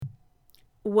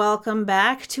Welcome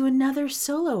back to another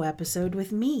solo episode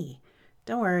with me.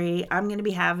 Don't worry, I'm going to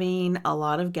be having a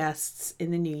lot of guests in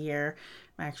the new year.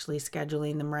 I'm actually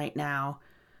scheduling them right now.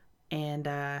 And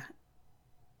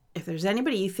if there's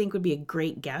anybody you think would be a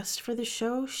great guest for the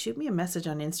show, shoot me a message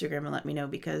on Instagram and let me know,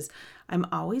 because I'm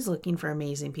always looking for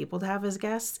amazing people to have as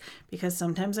guests, because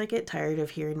sometimes I get tired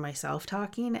of hearing myself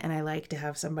talking and I like to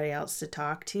have somebody else to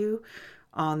talk to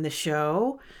on the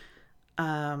show.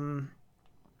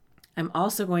 I'm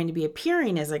also going to be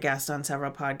appearing as a guest on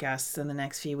several podcasts in the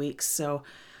next few weeks, so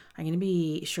I'm going to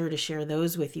be sure to share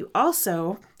those with you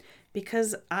also,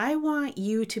 because I want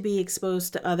you to be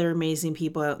exposed to other amazing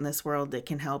people out in this world that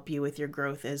can help you with your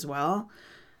growth as well.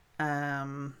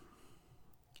 And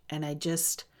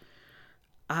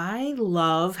I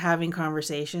love having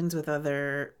conversations with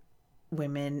other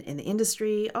women in the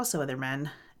industry, also other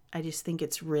men. I just think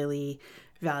it's really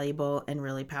valuable and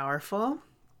really powerful.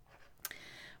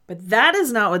 But that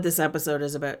is not what this episode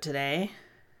is about today.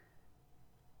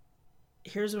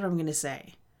 Here's what I'm going to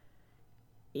say.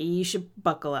 You should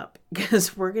buckle up,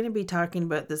 because we're going to be talking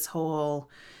about this whole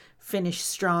finish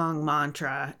strong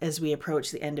mantra as we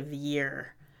approach the end of the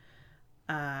year.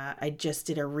 I just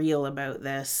did a reel about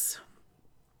this.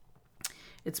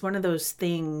 It's one of those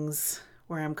things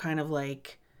where I'm kind of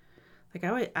like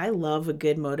I love a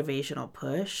good motivational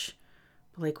push,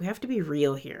 but we have to be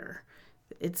real here.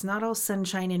 It's not all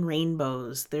sunshine and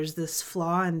rainbows. There's this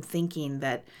flaw in thinking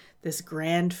that this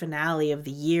grand finale of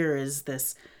the year is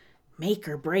this make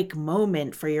or break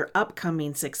moment for your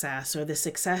upcoming success or the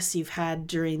success you've had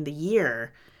during the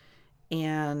year.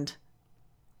 And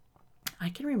I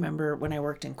can remember when I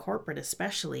worked in corporate,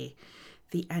 especially,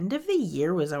 the end of the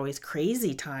year was always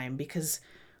crazy time, because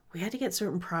we had to get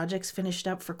certain projects finished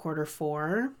up for quarter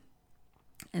four.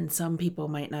 And some people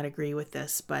might not agree with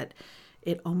this, but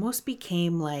it almost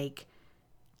became like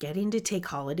getting to take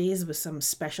holidays was some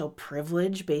special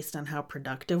privilege based on how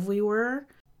productive we were.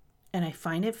 And I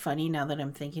find it funny now that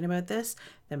I'm thinking about this.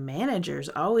 The managers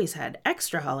always had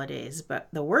extra holidays, but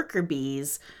the worker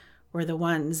bees were the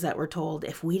ones that were told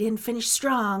if we didn't finish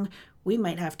strong, we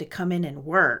might have to come in and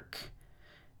work.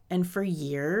 And for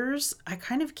years, I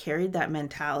kind of carried that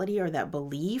mentality or that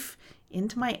belief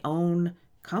into my own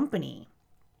company.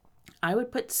 I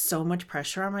would put so much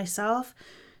pressure on myself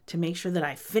to make sure that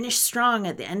I finished strong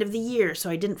at the end of the year so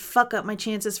I didn't fuck up my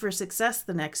chances for success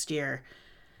the next year.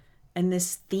 And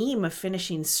this theme of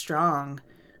finishing strong,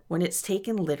 when it's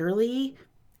taken literally,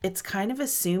 it's kind of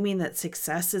assuming that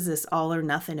success is this all or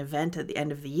nothing event at the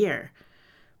end of the year.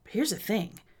 But here's the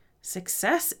thing.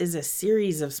 Success is a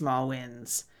series of small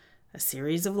wins, a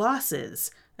series of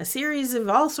losses, a series of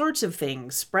all sorts of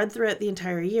things spread throughout the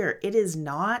entire year. It is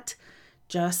not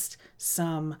just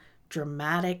some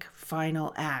dramatic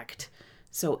final act.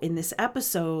 So in this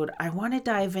episode, I want to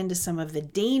dive into some of the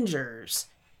dangers.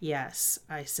 Yes,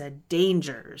 I said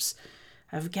dangers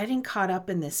of getting caught up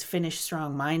in this finish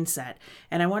strong mindset.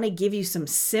 And I want to give you some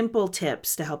simple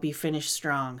tips to help you finish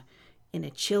strong in a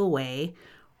chill way,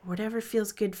 whatever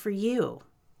feels good for you.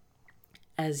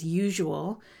 As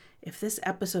usual, if this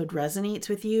episode resonates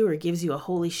with you or gives you a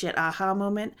holy shit aha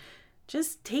moment,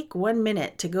 just take 1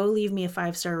 minute to go leave me a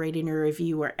 5-star rating or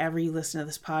review wherever you listen to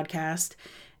this podcast,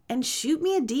 and shoot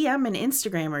me a DM on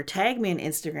Instagram or tag me on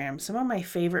Instagram. Some of my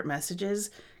favorite messages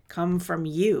come from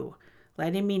you,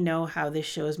 letting me know how this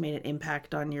show has made an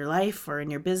impact on your life or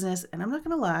in your business. And I'm not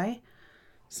going to lie,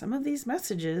 some of these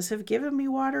messages have given me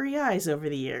watery eyes over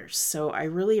the years, so I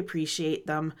really appreciate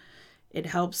them. It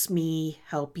helps me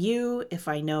help you if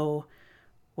I know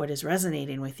what is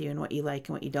resonating with you and what you like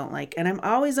and what you don't like. And I'm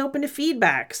always open to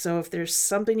feedback. So if there's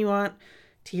something you want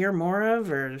to hear more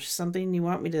of or something you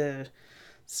want me to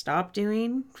stop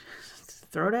doing,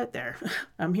 throw it out there.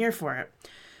 I'm here for it.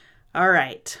 All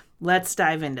right, let's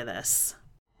dive into this.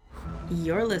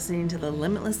 You're listening to the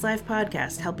Limitless Life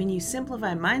Podcast, helping you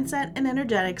simplify mindset and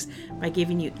energetics by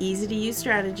giving you easy-to-use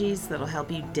strategies that'll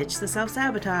help you ditch the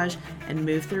self-sabotage and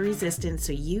move through resistance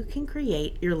so you can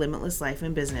create your limitless life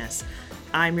and business.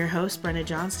 I'm your host, Brenna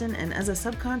Johnston, and as a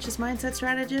subconscious mindset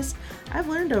strategist, I've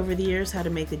learned over the years how to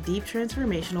make the deep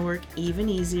transformational work even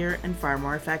easier and far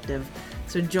more effective.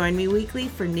 So join me weekly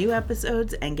for new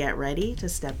episodes and get ready to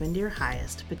step into your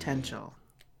highest potential.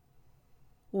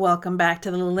 Welcome back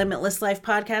to the Limitless Life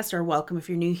Podcast, or welcome if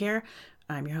you're new here.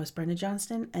 I'm your host, Brenda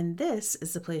Johnston, and this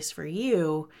is the place for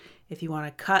you if you want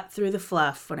to cut through the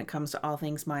fluff when it comes to all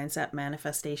things mindset,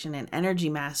 manifestation, and energy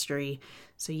mastery,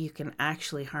 so you can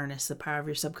actually harness the power of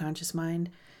your subconscious mind,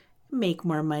 make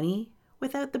more money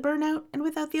without the burnout and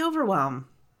without the overwhelm.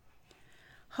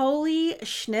 Holy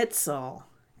schnitzel.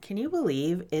 Can you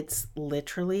believe it's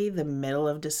literally the middle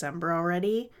of December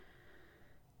already?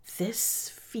 This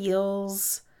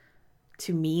feels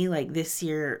to me like this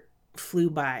year flew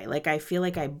by. Like I feel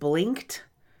like I blinked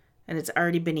and it's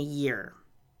already been a year.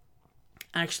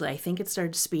 Actually, I think it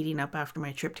started speeding up after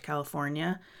my trip to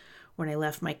California when I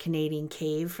left my Canadian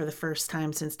cave for the first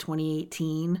time since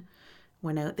 2018.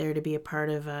 Went out there to be a part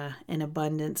of an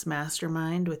abundance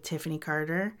mastermind with Tiffany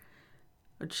Carter,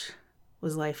 which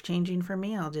was life-changing for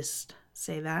me. I'll just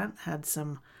say that. Had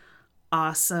some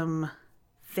awesome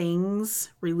things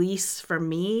released from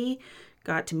me.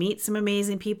 Got to meet some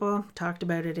amazing people. Talked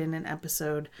about it in an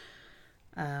episode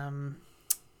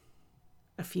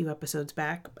a few episodes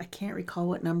back. I can't recall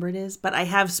what number it is, but I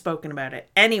have spoken about it.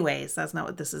 Anyways, that's not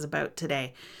what this is about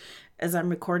today. As I'm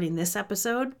recording this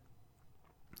episode,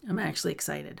 I'm actually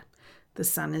excited. The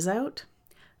sun is out.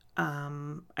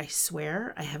 I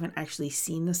swear I haven't actually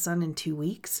seen the sun in 2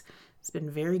 weeks. It's been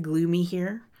very gloomy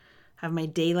here. Have my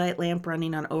daylight lamp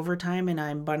running on overtime and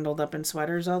I'm bundled up in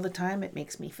sweaters all the time. It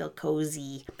makes me feel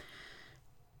cozy.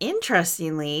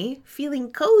 Interestingly,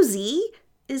 feeling cozy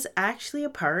is actually a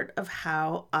part of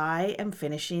how I am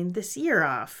finishing this year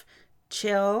off.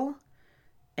 Chill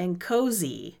and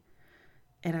cozy.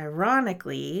 And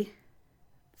ironically,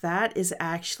 that is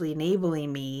actually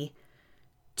enabling me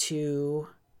to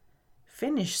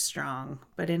finish strong,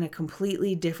 but in a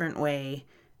completely different way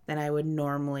than I would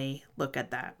normally look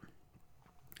at that.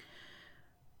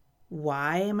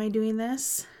 Why am I doing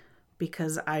this?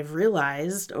 Because I've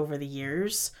realized over the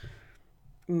years,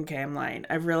 okay, I'm lying.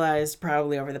 I've realized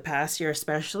probably over the past year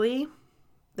especially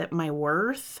that my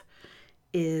worth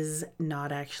is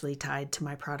not actually tied to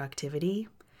my productivity.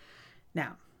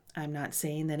 Now, I'm not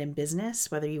saying that in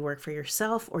business, whether you work for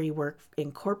yourself or you work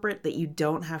in corporate, that you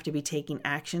don't have to be taking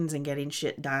actions and getting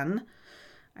shit done.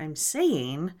 I'm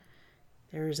saying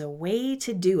there's a way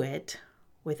to do it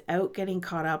without getting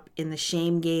caught up in the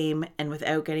shame game and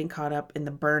without getting caught up in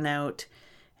the burnout.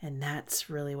 And that's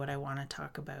really what I want to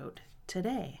talk about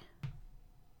today.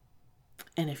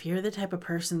 And if you're the type of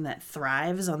person that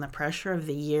thrives on the pressure of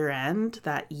the year end,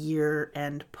 that year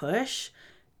end push,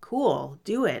 cool,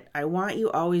 do it. I want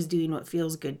you always doing what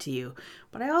feels good to you.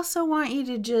 But I also want you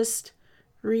to just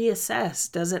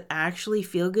reassess. Does it actually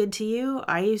feel good to you?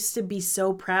 I used to be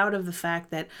so proud of the fact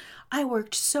that I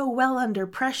worked so well under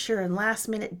pressure and last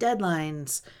minute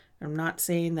deadlines. I'm not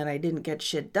saying that I didn't get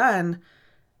shit done,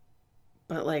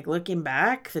 but like looking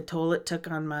back, the toll it took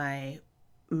on my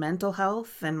mental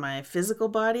health and my physical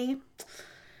body,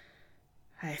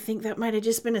 I think that might have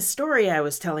just been a story I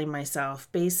was telling myself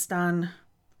based on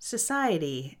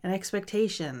society and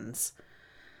expectations.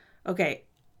 Okay,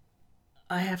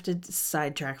 I have to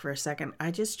sidetrack for a second.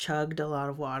 I just chugged a lot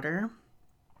of water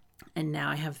and now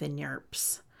I have the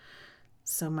nerps.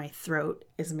 So my throat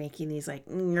is making these like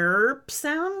nerp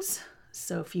sounds.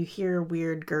 So if you hear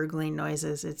weird gurgling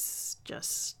noises, it's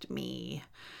just me.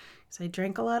 So I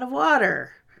drank a lot of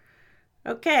water.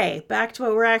 Okay, back to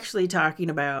what we're actually talking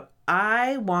about.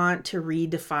 I want to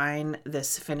redefine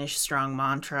this finish strong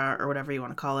mantra or whatever you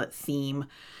want to call it, theme,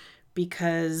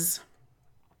 because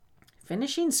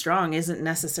finishing strong isn't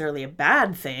necessarily a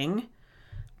bad thing,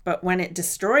 but when it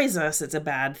destroys us, it's a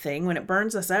bad thing. When it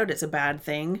burns us out, it's a bad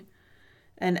thing.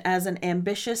 And as an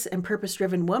ambitious and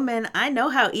purpose-driven woman, I know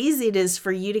how easy it is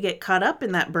for you to get caught up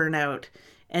in that burnout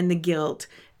and the guilt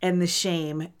and the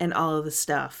shame and all of the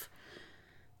stuff.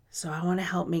 So I want to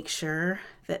help make sure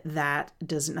that that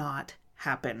does not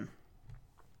happen.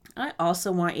 I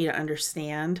also want you to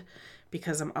understand,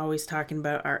 because I'm always talking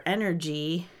about our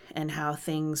energy and how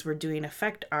things we're doing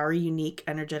affect our unique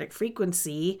energetic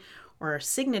frequency or our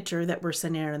signature that we're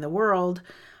sending out in the world.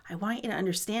 I want you to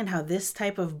understand how this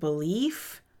type of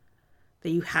belief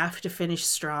that you have to finish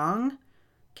strong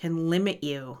can limit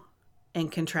you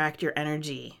and contract your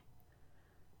energy.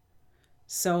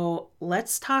 So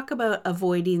let's talk about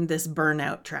avoiding this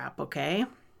burnout trap, okay?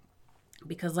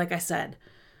 Because like I said,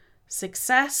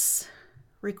 success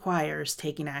requires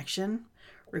taking action,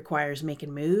 requires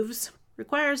making moves,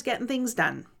 requires getting things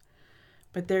done.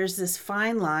 But there's this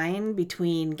fine line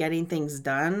between getting things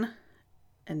done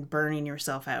and burning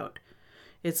yourself out.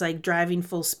 It's like driving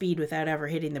full speed without ever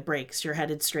hitting the brakes. You're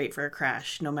headed straight for a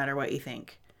crash, no matter what you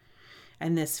think.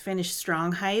 And this finish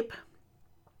strong hype,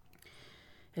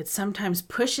 it sometimes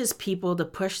pushes people to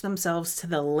push themselves to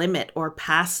the limit or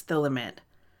past the limit.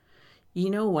 You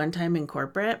know, one time in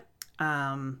corporate,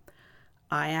 I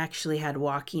actually had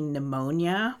walking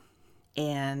pneumonia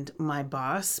and my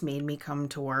boss made me come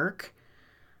to work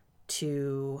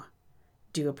to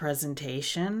do a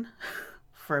presentation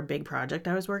for a big project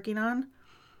I was working on.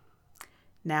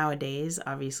 Nowadays,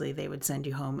 obviously, they would send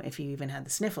you home if you even had the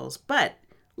sniffles. But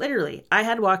literally, I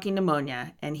had walking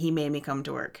pneumonia and he made me come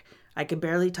to work. I could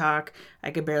barely talk.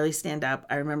 I could barely stand up.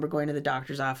 I remember going to the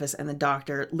doctor's office and the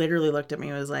doctor literally looked at me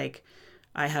and was like,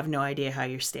 I have no idea how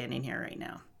you're standing here right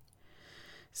now.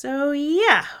 So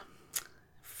yeah,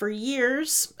 for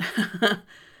years,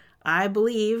 I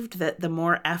believed that the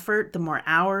more effort, the more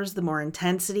hours, the more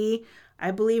intensity,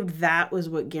 I believed that was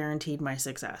what guaranteed my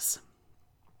success.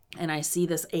 And I see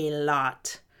this a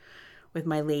lot with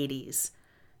my ladies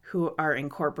who are in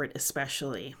corporate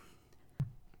especially.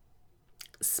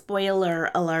 Spoiler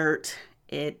alert,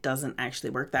 it doesn't actually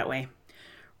work that way.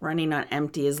 Running on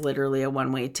empty is literally a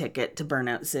one-way ticket to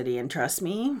Burnout City. And trust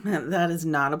me, that is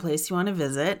not a place you want to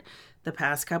visit. The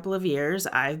past couple of years,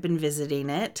 I've been visiting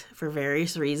it for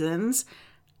various reasons,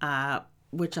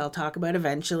 which I'll talk about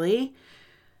eventually.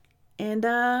 And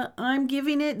I'm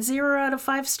giving it 0 out of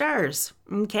 5 stars.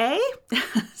 Okay?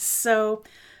 So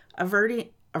avoiding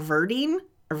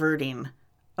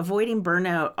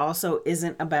burnout also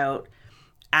isn't about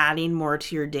adding more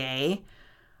to your day.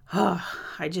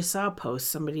 I just saw a post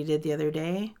somebody did the other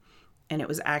day, and it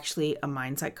was actually a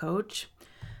mindset coach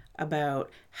about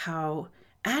how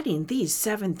adding these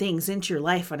 7 things into your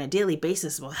life on a daily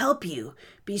basis will help you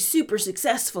be super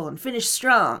successful and finish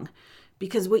strong.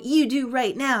 Because what you do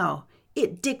right now,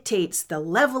 it dictates the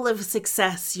level of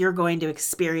success you're going to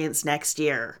experience next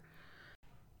year.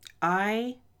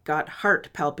 I got heart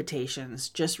palpitations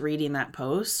just reading that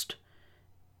post,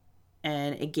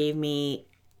 and it gave me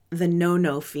the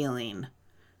no feeling.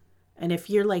 And if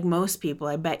you're like most people,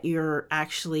 I bet you're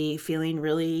actually feeling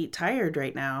really tired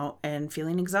right now and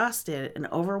feeling exhausted and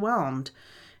overwhelmed.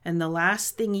 And the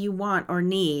last thing you want or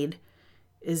need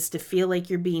is to feel like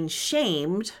you're being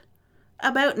shamed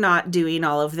about not doing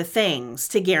all of the things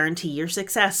to guarantee your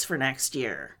success for next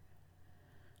year.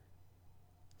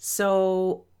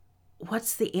 So,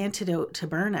 what's the antidote to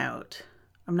burnout?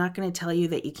 I'm not going to tell you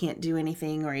that you can't do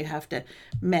anything or you have to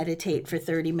meditate for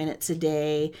 30 minutes a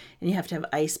day and you have to have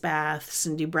ice baths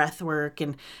and do breath work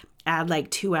and add like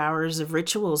 2 hours of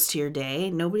rituals to your day.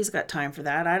 Nobody's got time for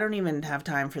that. I don't even have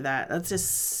time for that. That's just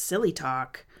silly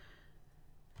talk.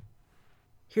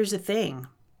 Here's the thing.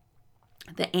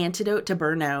 The antidote to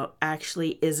burnout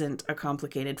actually isn't a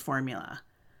complicated formula.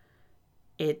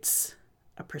 It's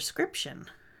a prescription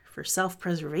for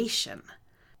self-preservation.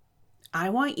 I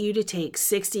want you to take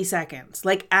 60 seconds,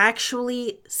 like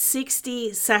actually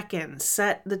 60 seconds.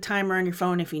 Set the timer on your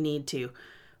phone if you need to,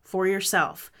 for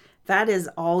yourself. That is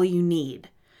all you need.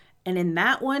 And in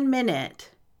that 1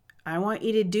 minute, I want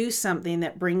you to do something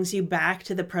that brings you back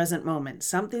to the present moment.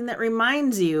 Something that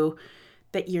reminds you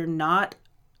that you're not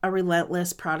a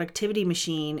relentless productivity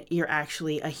machine. You're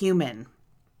actually a human.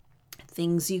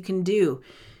 Things you can do.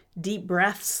 Deep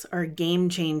breaths are a game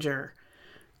changer.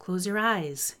 Close your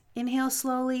eyes. Inhale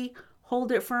slowly,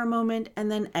 hold it for a moment, and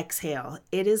then exhale.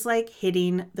 It is like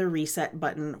hitting the reset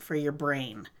button for your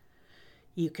brain.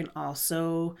 You can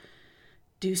also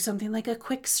do something like a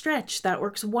quick stretch. That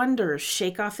works wonders.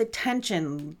 Shake off the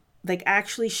tension. Like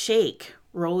actually shake.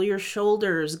 Roll your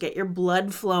shoulders. Get your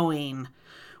blood flowing.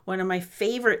 One of my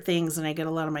favorite things, and I get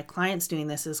a lot of my clients doing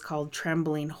this, is called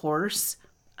trembling horse.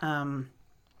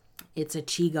 It's a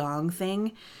qigong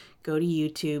thing. Go to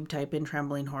YouTube, type in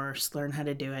trembling horse, learn how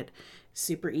to do it.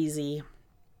 Super easy.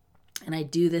 And I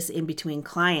do this in between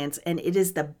clients, and it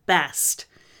is the best.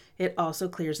 It also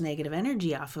clears negative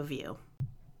energy off of you.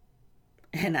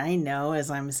 And I know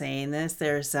as I'm saying this,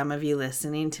 there are some of you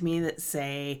listening to me that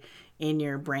say in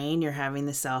your brain, you're having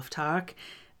the self-talk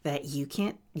that you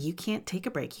can't take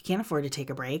a break. You can't afford to take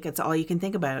a break. That's all you can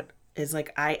think about is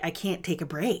like, I can't take a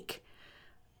break.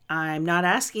 I'm not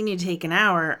asking you to take an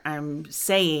hour. I'm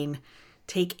saying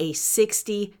take a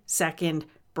 60-second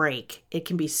break. It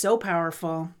can be so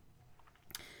powerful.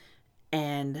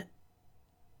 And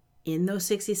in those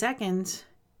 60 seconds,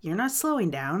 you're not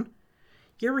slowing down.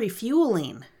 You're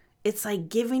refueling. It's like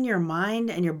giving your mind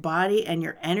and your body and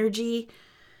your energy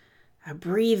a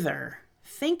breather.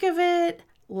 Think of it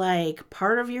like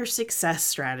part of your success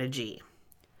strategy.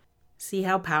 See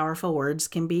how powerful words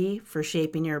can be for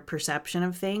shaping your perception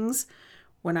of things?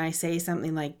 When I say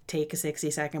something like take a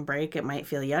 60-second break, it might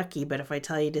feel yucky, but if I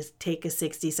tell you to take a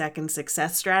 60-second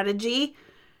success strategy,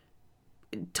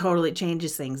 it totally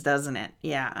changes things, doesn't it?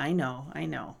 Yeah, I know.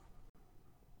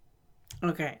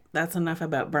 Okay, that's enough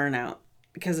about burnout.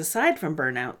 Because aside from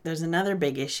burnout, there's another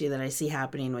big issue that I see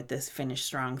happening with this Finish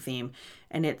Strong theme,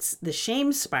 and it's the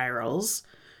shame spirals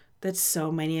that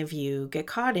so many of you get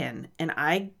caught in. And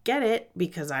I get it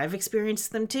because I've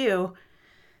experienced them too.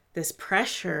 This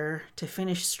pressure to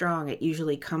finish strong, it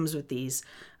usually comes with these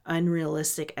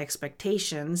unrealistic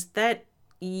expectations that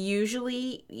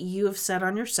usually you have set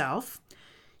on yourself.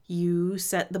 You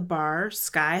set the bar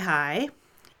sky high,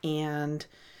 and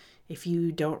if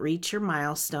you don't reach your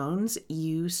milestones,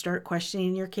 you start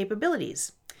questioning your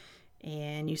capabilities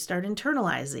and you start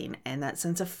internalizing, and that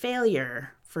sense of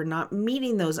failure for not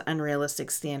meeting those unrealistic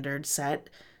standards set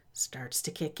starts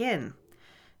to kick in.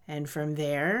 And from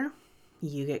there,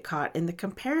 you get caught in the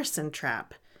comparison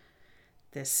trap.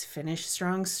 This finish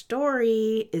strong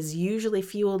story is usually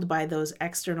fueled by those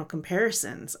external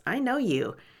comparisons. I know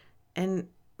you. And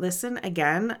listen,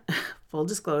 again, full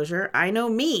disclosure, I know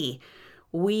me.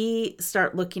 We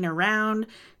start looking around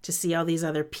to see all these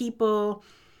other people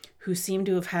who seem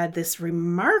to have had this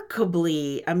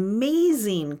remarkably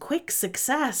amazing quick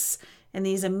success and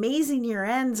these amazing year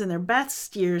ends and their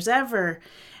best years ever.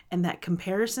 And that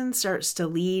comparison starts to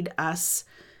lead us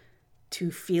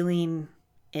to feeling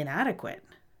inadequate.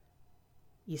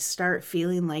 You start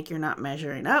feeling like you're not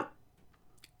measuring up,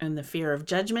 and the fear of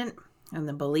judgment and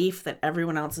the belief that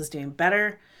everyone else is doing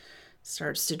better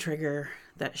starts to trigger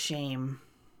that shame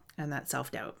and that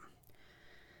self-doubt.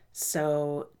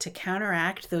 So to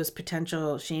counteract those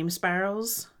potential shame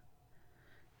spirals,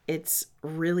 it's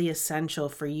really essential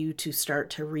for you to start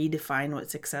to redefine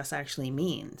what success actually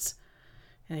means.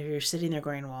 And if you're sitting there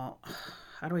going, well,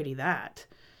 how do I do that?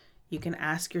 You can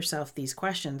ask yourself these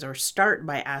questions, or start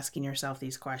by asking yourself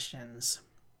these questions.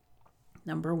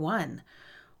 Number 1,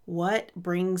 what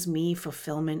brings me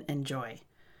fulfillment and joy?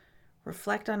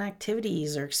 Reflect on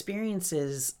activities or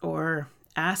experiences or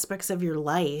aspects of your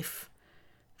life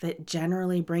that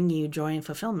generally bring you joy and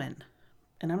fulfillment.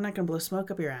 And I'm not going to blow smoke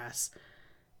up your ass.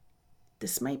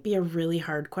 This might be a really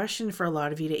hard question for a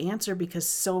lot of you to answer, because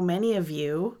so many of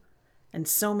you and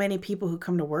so many people who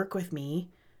come to work with me,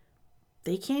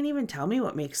 they can't even tell me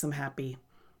what makes them happy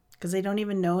because they don't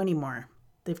even know anymore.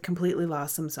 They've completely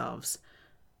lost themselves.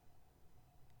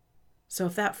 So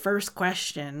if that first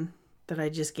question that I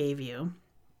just gave you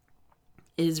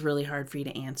is really hard for you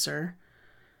to answer,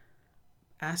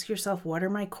 ask yourself, what are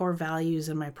my core values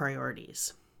and my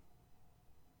priorities?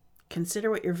 Consider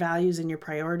what your values and your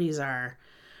priorities are.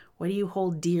 What do you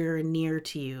hold dear and near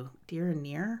to you? Dear and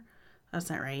near? That's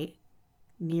not right.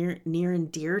 Near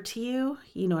and dear to you?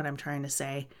 You know what I'm trying to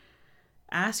say.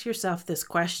 Ask yourself this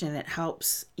question. It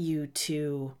helps you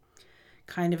to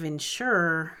kind of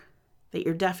ensure that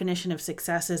your definition of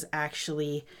success is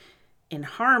actually in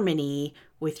harmony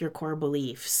with your core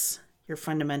beliefs, your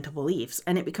fundamental beliefs.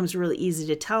 And it becomes really easy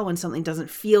to tell when something doesn't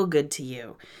feel good to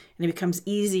you. And it becomes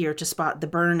easier to spot the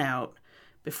burnout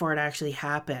before it actually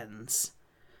happens.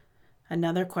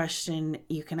 Another question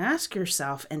you can ask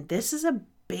yourself, and this is a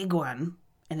big one,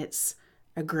 and it's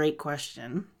a great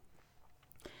question.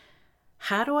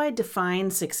 How do I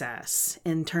define success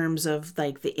in terms of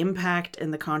like the impact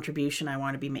and the contribution I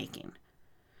want to be making?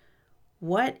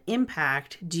 What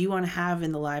impact do you want to have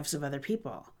in the lives of other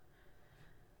people?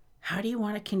 How do you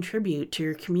want to contribute to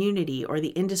your community or the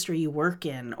industry you work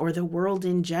in or the world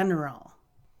in general?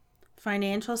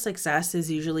 Financial success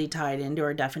is usually tied into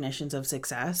our definitions of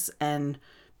success, and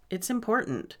it's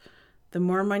important. The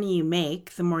more money you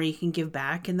make, the more you can give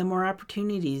back and the more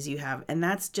opportunities you have, and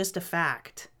that's just a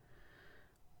fact.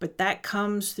 But that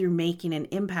comes through making an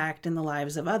impact in the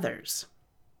lives of others,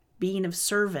 being of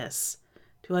service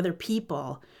to other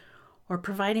people, or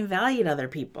providing value to other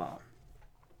people.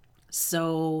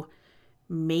 So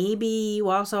maybe you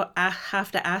also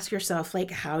have to ask yourself,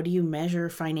 like, how do you measure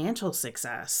financial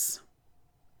success?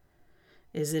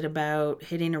 Is it about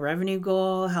hitting a revenue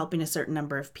goal, helping a certain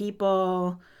number of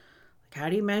people? Like, how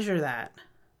do you measure that?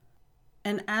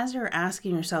 And as you're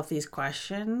asking yourself these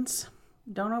questions,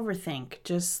 don't overthink.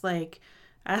 Just like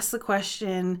ask the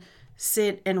question,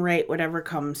 sit and write whatever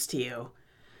comes to you.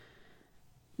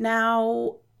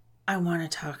 Now, I want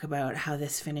to talk about how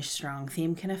this Finish Strong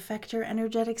theme can affect your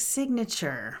energetic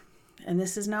signature. And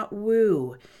this is not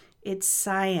woo, it's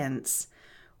science.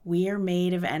 We are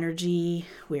made of energy.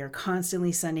 We are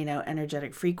constantly sending out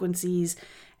energetic frequencies,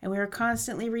 and we are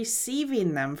constantly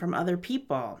receiving them from other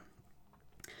people.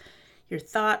 Your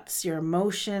thoughts, your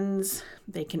emotions,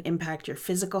 they can impact your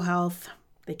physical health.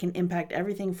 They can impact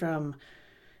everything from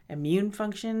immune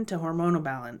function to hormonal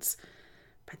balance.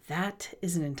 But that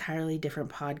is an entirely different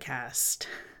podcast.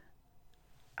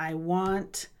 I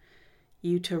want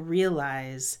you to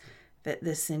realize that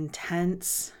this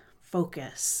intense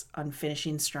focus on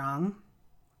finishing strong,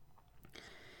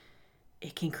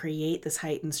 it can create this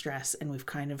heightened stress, and we've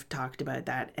kind of talked about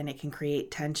that, and it can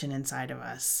create tension inside of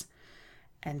us.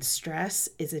 And stress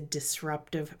is a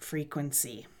disruptive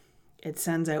frequency. It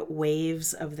sends out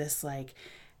waves of this like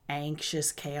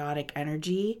anxious, chaotic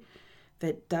energy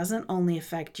that doesn't only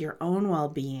affect your own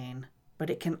well-being, but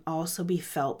it can also be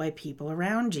felt by people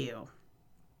around you,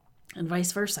 and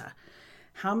vice versa.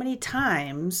 How many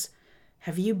times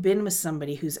have you been with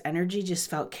somebody whose energy just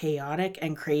felt chaotic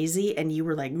and crazy and you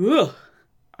were like, ugh,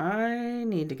 I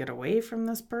need to get away from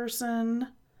this person?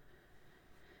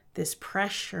 This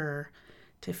pressure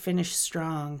to finish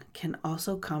strong can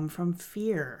also come from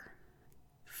fear.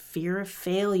 Fear of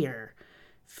failure,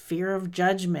 fear of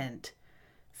judgment,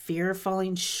 fear of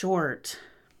falling short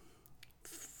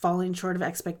of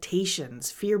expectations.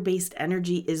 Fear-based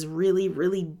energy is really,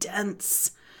 really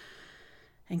dense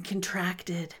and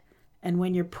contracted. And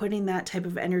when you're putting that type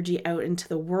of energy out into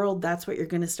the world, that's what you're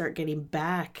going to start getting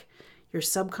back. Your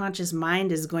subconscious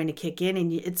mind is going to kick in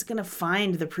and it's going to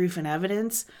find the proof and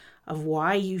evidence of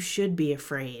why you should be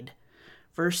afraid,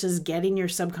 versus getting your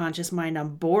subconscious mind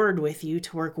on board with you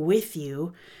to work with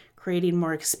you, creating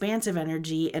more expansive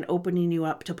energy and opening you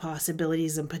up to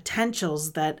possibilities and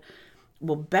potentials that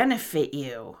will benefit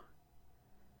you.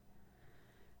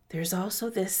 There's also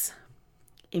this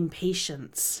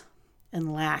impatience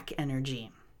and lack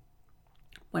energy.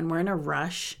 When we're in a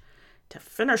rush to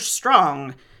finish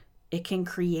strong, it can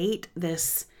create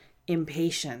this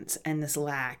impatience and this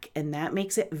lack, and that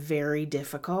makes it very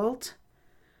difficult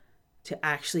to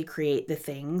actually create the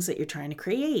things that you're trying to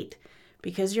create,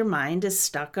 because your mind is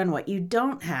stuck on what you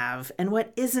don't have and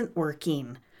what isn't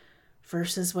working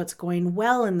versus what's going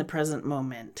well in the present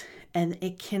moment. And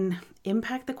it can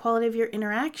impact the quality of your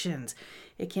interactions.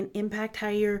 It can impact how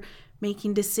you're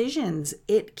making decisions.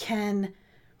 It can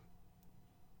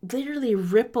literally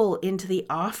ripple into the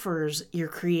offers you're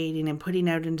creating and putting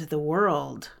out into the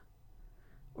world,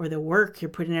 or the work you're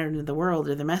putting out into the world,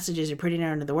 or the messages you're putting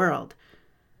out into the world.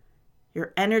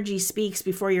 Your energy speaks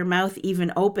before your mouth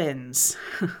even opens.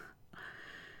 And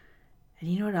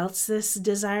you know what else this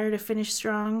desire to finish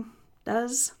strong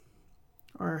does?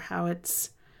 Or how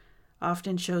it's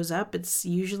often shows up? It's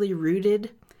usually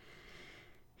rooted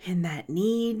in that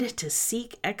need to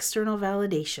seek external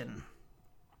validation.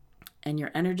 And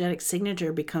your energetic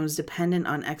signature becomes dependent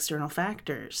on external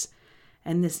factors.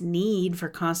 And this need for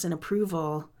constant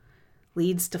approval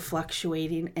leads to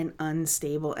fluctuating and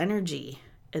unstable energy.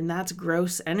 And that's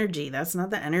gross energy. That's not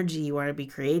the energy you want to be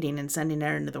creating and sending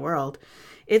out into the world.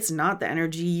 It's not the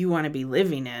energy you want to be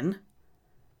living in.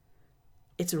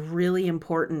 It's really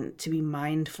important to be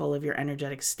mindful of your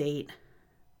energetic state,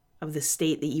 of the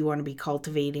state that you want to be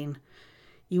cultivating.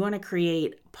 You want to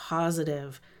create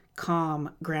positive,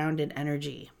 calm, grounded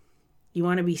energy. You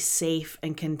want to be safe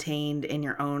and contained in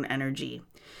your own energy.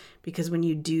 Because when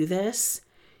you do this,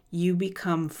 you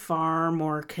become far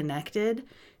more connected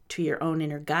to your own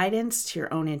inner guidance, to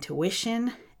your own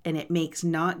intuition, and it makes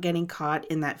not getting caught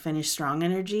in that finished strong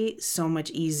energy so much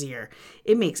easier.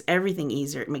 It makes everything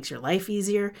easier. It makes your life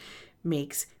easier,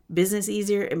 makes business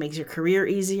easier, it makes your career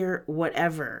easier,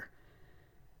 whatever.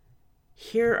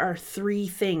 Here are 3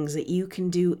 things that you can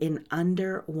do in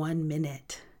under 1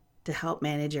 minute to help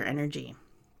manage your energy.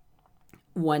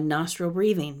 1 nostril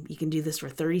breathing. You can do this for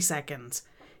 30 seconds.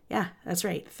 Yeah, that's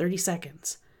right, 30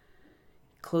 seconds.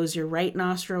 Close your right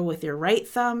nostril with your right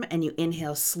thumb and you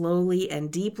inhale slowly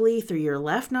and deeply through your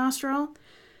left nostril.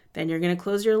 Then you're going to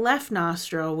close your left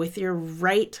nostril with your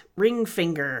right ring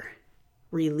finger.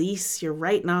 Release your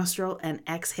right nostril and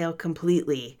exhale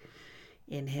completely.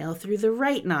 Inhale through the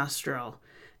right nostril.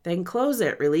 Then close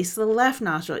it. Release the left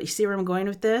nostril. You see where I'm going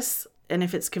with this? And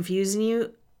if it's confusing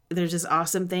you, there's this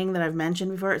awesome thing that I've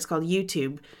mentioned before. It's called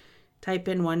YouTube. Type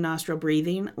in 1 nostril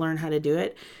breathing. Learn how to do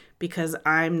it. Because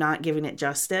I'm not giving it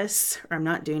justice, or I'm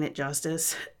not doing it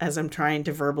justice as I'm trying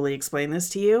to verbally explain this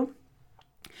to you.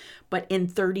 But in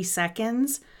 30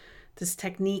 seconds, this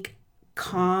technique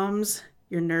calms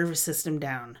your nervous system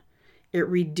down. It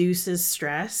reduces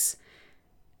stress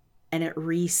and it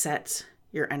resets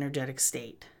your energetic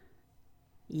state.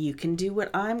 You can do what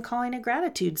I'm calling a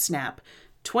gratitude snap.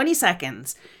 20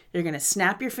 seconds. You're going to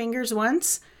snap your fingers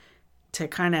once to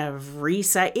kind of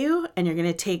reset you, and you're going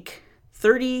to take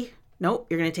you're going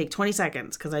to take 20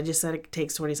 seconds because I just said it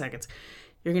takes 20 seconds.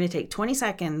 You're going to take 20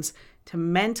 seconds to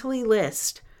mentally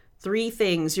list 3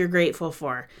 things you're grateful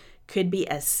for. Could be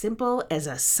as simple as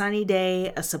a sunny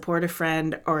day, a supportive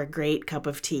friend, or a great cup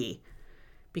of tea.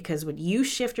 Because when you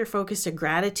shift your focus to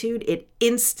gratitude, it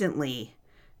instantly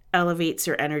elevates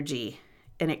your energy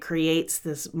and it creates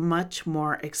this much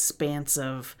more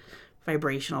expansive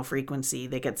vibrational frequency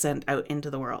that gets sent out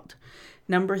into the world.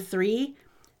 Number 3,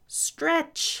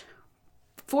 stretch.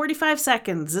 45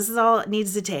 seconds. This is all it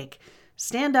needs to take.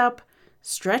 Stand up,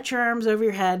 stretch your arms over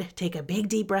your head, take a big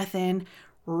deep breath in,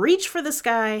 reach for the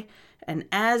sky, And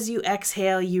as you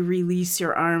exhale, you release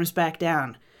your arms back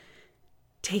down.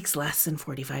 Takes less than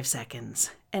 45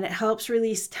 seconds. And it helps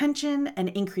release tension and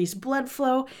increase blood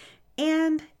flow,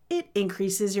 and it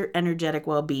increases your energetic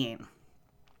well-being.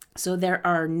 So there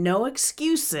are no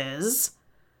excuses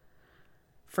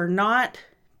for not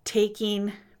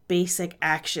taking basic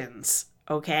actions,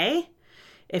 okay?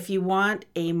 If you want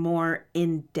a more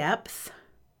in-depth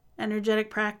energetic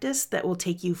practice that will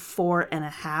take you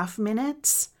 4.5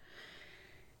 minutes,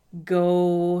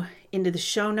 go into the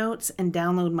show notes and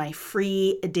download my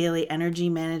free daily energy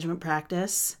management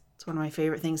practice. It's one of my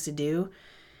favorite things to do.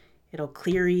 It'll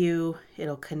clear you,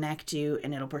 it'll connect you,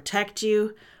 and it'll protect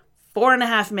you.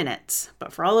 4.5 minutes.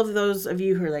 But for all of those of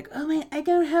you who are like, oh man, I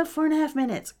don't have 4.5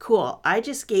 minutes. Cool. I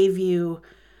just gave you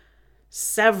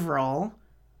several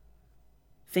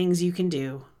things you can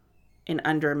do in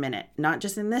under a minute. Not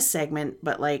just in this segment,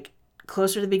 but like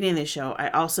closer to the beginning of the show, I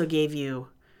also gave you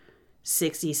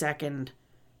 60-second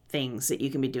things that you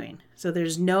can be doing. So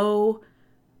there's no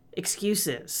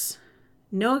excuses.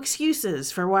 No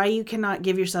excuses for why you cannot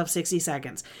give yourself 60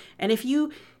 seconds. And if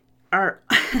you are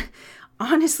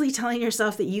honestly telling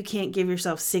yourself that you can't give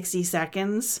yourself 60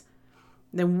 seconds,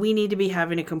 then we need to be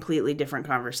having a completely different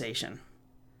conversation.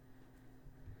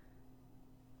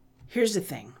 Here's the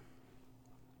thing.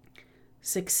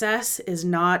 Success is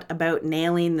not about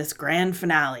nailing this grand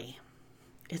finale.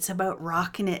 It's about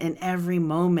rocking it in every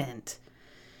moment,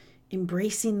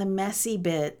 embracing the messy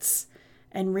bits,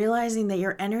 and realizing that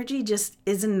your energy just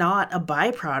is not a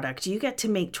byproduct. You get to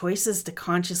make choices to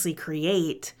consciously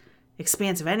create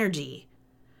expansive energy.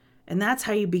 And that's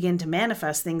how you begin to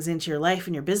manifest things into your life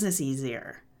and your business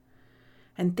easier.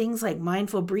 And things like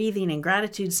mindful breathing and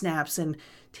gratitude snaps and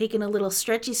taking a little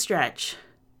stretchy stretch,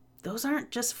 those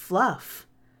aren't just fluff.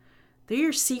 They're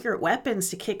your secret weapons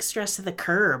to kick stress to the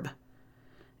curb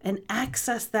and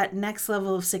access that next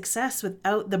level of success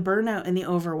without the burnout and the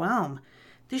overwhelm.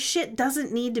 This shit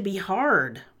doesn't need to be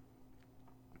hard.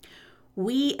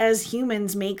 We as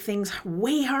humans make things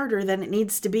way harder than it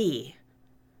needs to be.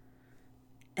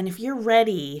 And if you're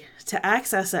ready to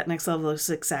access that next level of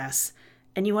success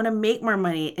and you want to make more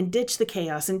money and ditch the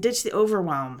chaos and ditch the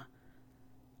overwhelm,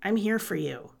 I'm here for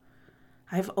you.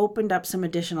 I've opened up some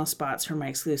additional spots for my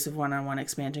exclusive one-on-one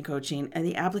expansion coaching, and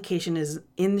the application is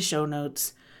in the show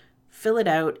notes. Fill it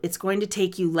out. It's going to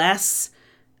take you less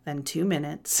than 2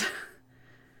 minutes.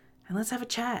 And let's have a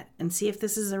chat and see if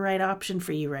this is the right option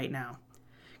for you right now.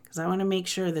 Because I want to make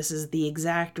sure this is the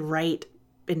exact right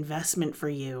investment for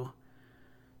you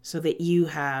so that you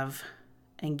have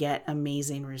and get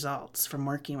amazing results from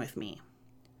working with me.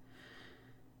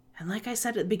 And like I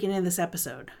said at the beginning of this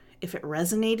episode, if it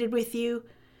resonated with you,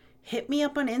 hit me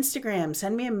up on Instagram,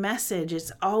 send me a message.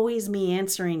 It's always me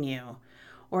answering you.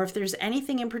 Or if there's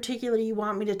anything in particular you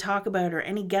want me to talk about or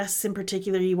any guests in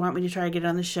particular you want me to try to get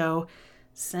on the show,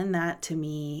 send that to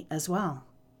me as well.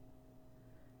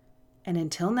 And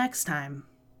until next time,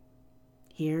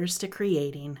 here's to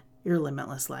creating your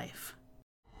limitless life.